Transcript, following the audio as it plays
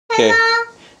Okay.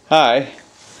 Hi.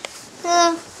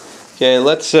 Hello. Okay,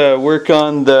 let's work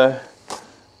on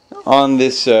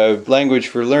this language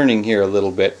for learning here a little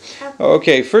bit.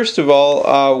 Okay, first of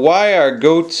all, why are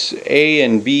goats A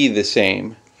and B the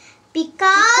same?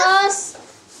 Because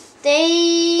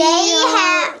they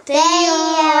are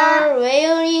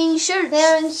wearing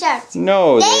shirts.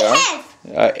 No, they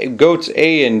are. Goats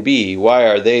A and B, why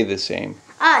are they the same?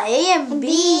 A and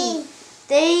B.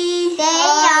 They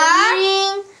are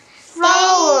eating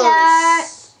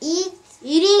flowers.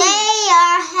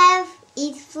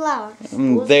 Eat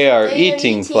flowers. They are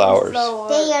eating flowers.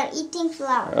 They are eating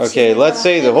flowers. Okay, let's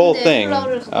say the whole thing.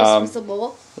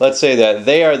 Let's say that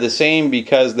they are the same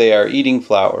because they are eating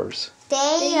flowers.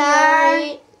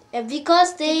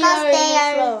 Because they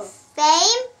are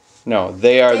same. No,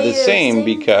 they are the same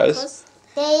because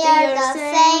They are the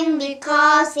same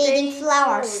because eating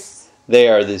flowers. they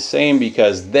are the same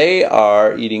because they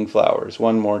are eating flowers.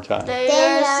 One more time. They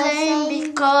are same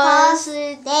because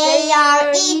they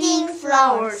are eating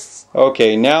flowers.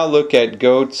 Okay, now look at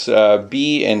goats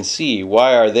B and C.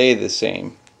 Why are they the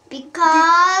same?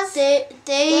 Because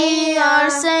they are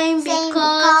same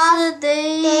because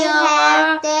they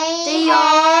are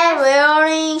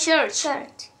wearing shirts.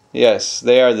 Yes,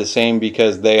 they are the same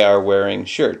because they are wearing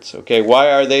shirts. Okay,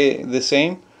 why are they the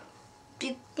same?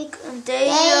 They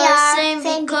are same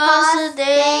because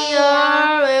they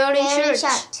are wearing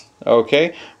shirts.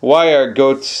 Okay, why are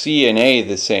goats C and A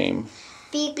the same?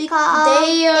 Because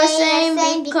they are same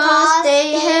because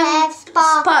they have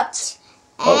spots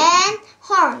and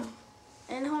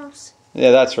horns.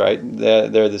 Yeah, that's right.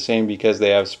 They're the same because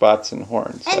they have spots and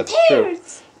horns. And That's tails. true.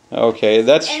 Okay,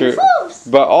 that's And true. hooves.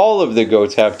 But all of the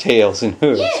goats have tails and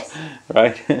hooves. Yes.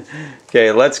 Right?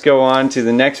 Okay, let's go on to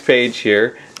the next page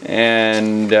here,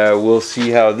 and we'll see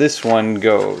how this one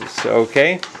goes.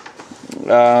 Okay?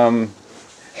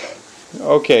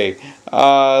 Look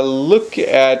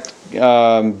at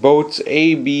boats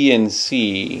A, B, and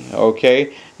C.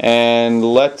 Okay? And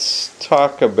let's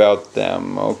talk about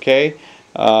them. Okay?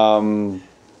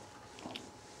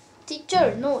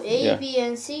 Teacher, no, A, Yeah. B,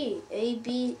 and C. A,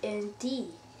 B, and D.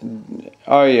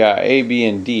 Oh yeah, A, B,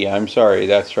 and D. I'm sorry,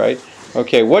 that's right.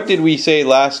 Okay, what did we say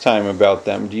last time about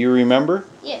them? Do you remember?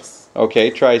 Yes. Okay,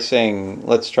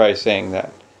 let's try saying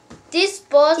that. These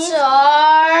boats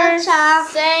are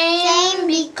same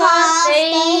because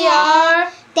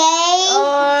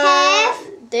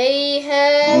they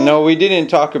have. No, we didn't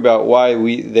talk about why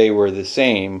they were the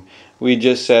same. We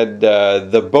just said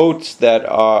the boats that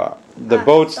are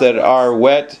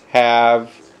wet have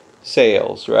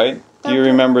sails, right? Do you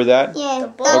remember that? Yeah. The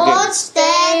boats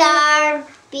that are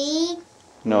big.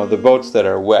 No, the boats that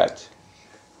are wet.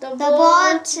 The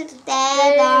boats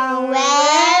that are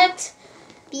wet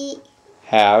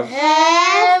Have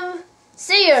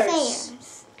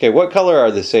sails. Okay, what color are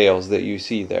the sails that you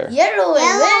see there? Yellow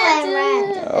and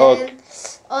red. Okay.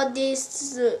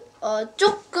 This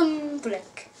조금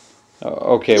black.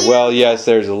 Okay, well, yes,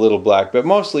 there's a little black, but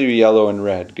mostly yellow and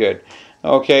red. Good.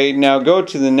 Okay, now go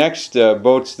to the next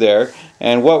boats there,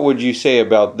 and what would you say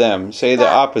about them? Say the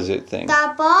opposite thing.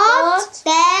 The boats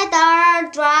that are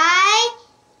dry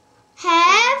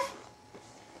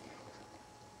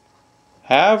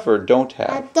have or don't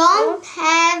have? Don't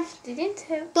have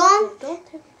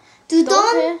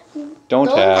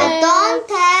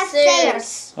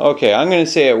sails. Okay, I'm going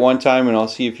to say it one time, and I'll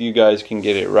see if you guys can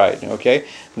get it right. Okay,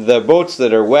 the boats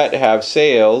that are wet have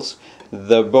sails.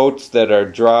 The boats that are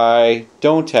dry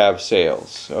don't have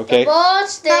sails. Okay. The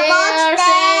boats that are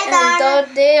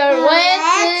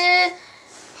wet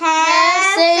have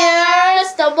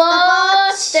sails. The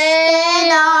boats that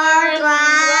are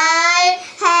dry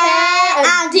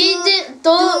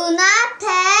do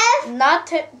not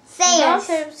have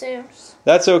sails.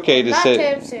 That's okay to Not say.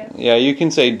 have sails. Yeah, you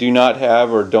can say do not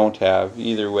have or don't have.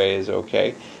 Either way is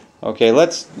okay. Okay,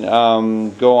 let's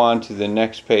go on to the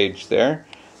next page there.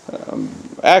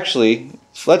 Actually,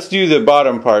 let's do the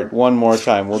bottom part one more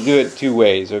time. We'll do it two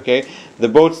ways, okay? The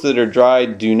boats that are dry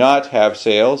do not have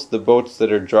sails. The boats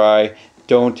that are dry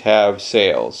don't have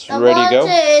sails. Ready, go?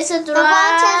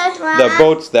 The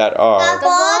boats that are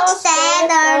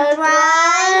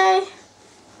dry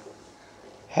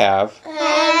have.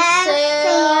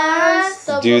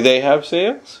 sails. Do they have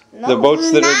sails? No. The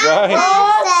boats that are dry?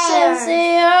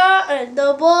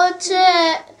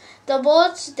 The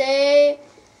boats they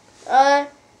are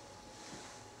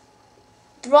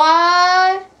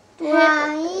dry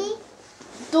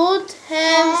don't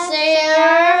have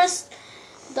sails.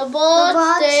 The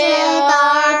boats they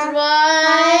are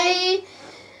dry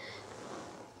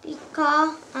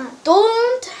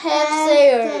don't have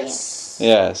sails.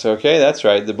 Yes, okay, that's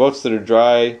right. The boats that are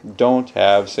dry don't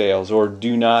have sails or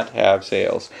do not have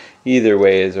sails. Either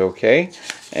way is okay.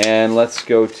 And let's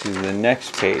go to the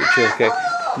next page. Okay,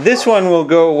 this one will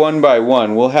go one by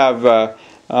one. We'll have,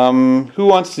 who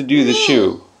wants to do the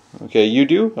shoe? Okay, you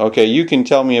do? Okay, you can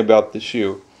tell me about the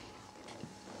shoe.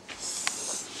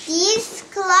 This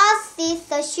class is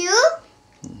the shoe.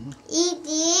 It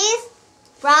is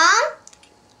brown.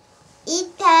 It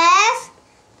has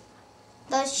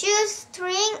the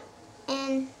shoestring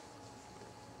and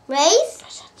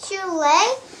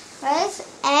shoelace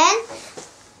and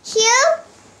heel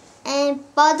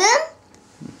and bottom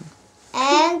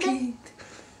and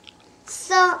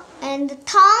the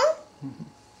tongue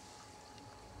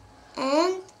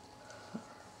and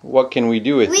what can we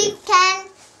do with we it? can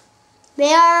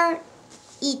wear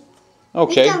it.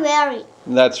 Okay, we can wear it.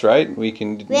 That's right. We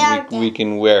can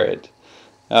wear it.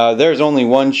 There's only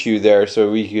one shoe there, so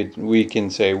we can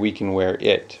say we can wear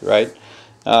it, right?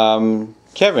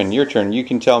 Kevin, your turn. You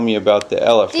can tell me about the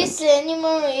elephant. This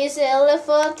animal is an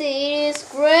elephant. It is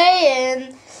gray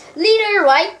and little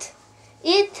white.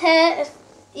 It has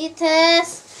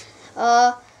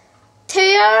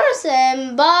tails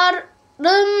and bottom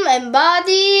and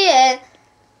body and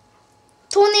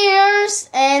toenails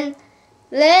and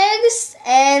legs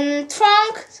and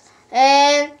trunk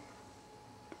and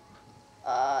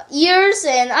ears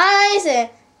and eyes and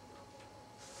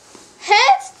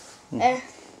head.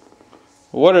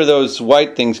 What are those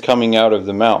white things coming out of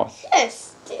the mouth?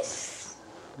 Yes, this.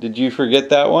 Did you forget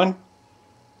that one?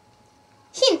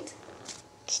 Hint.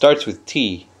 It starts with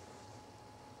T.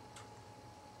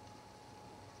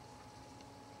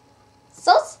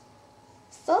 Sauce?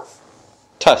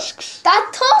 Tusks.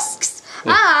 That tusks.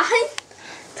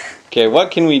 Okay,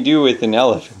 what can we do with an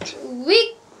elephant?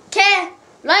 We can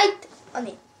ride on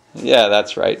it. Yeah,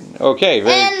 that's right. Okay,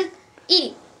 and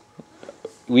eat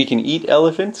it. We can eat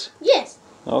elephants? Yes.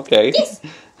 Okay. Yes.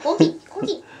 Cookie.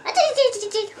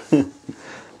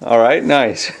 All right,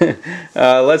 nice.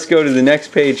 Let's go to the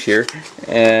next page here,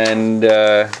 and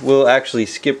we'll actually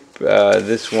skip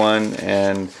this one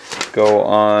and go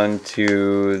on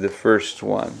to the first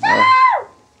one.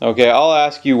 Okay, I'll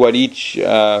ask you what each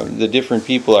the different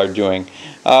people are doing.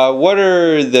 What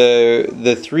are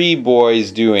the three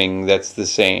boys doing that's the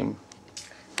same?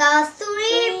 The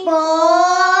three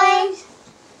boys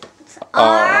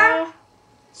are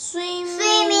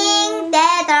swimming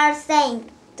that are same.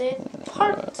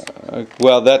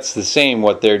 Well, that's the same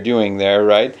what they're doing there,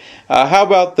 right? How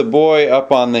about the boy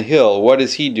up on the hill? What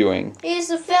is he doing?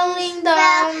 He's falling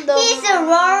down. He's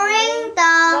rolling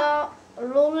the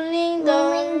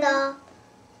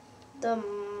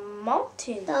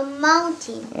mountain. The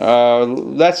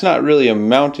mountain. That's not really a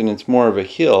mountain, it's more of a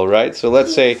hill, right? So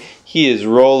let's say he is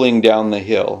rolling down the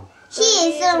hill. He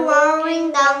is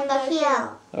rolling down the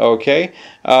hill. Okay.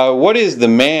 What is the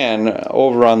man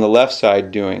over on the left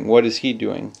side doing? What is he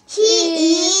doing? He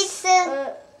is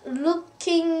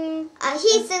looking. He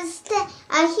is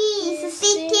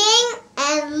sitting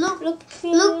and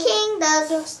looking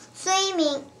the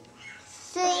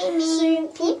swimming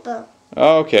people.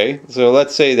 Okay, so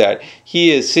let's say that.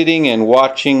 He is sitting and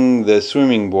watching the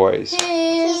swimming boys.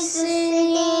 He's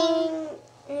sitting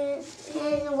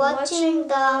and watching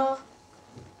the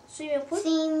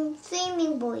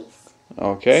swimming boys.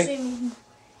 Okay.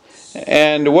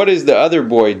 And what is the other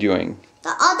boy doing?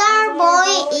 The other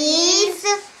boy is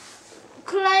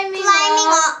climbing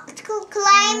up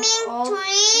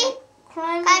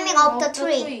the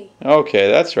tree. Okay,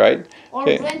 that's right.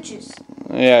 Okay. Or branches.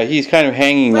 Yeah, he's kind of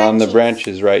hanging on the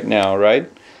branches right now, right?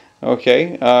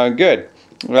 Okay, good.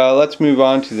 Well, let's move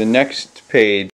on to the next page.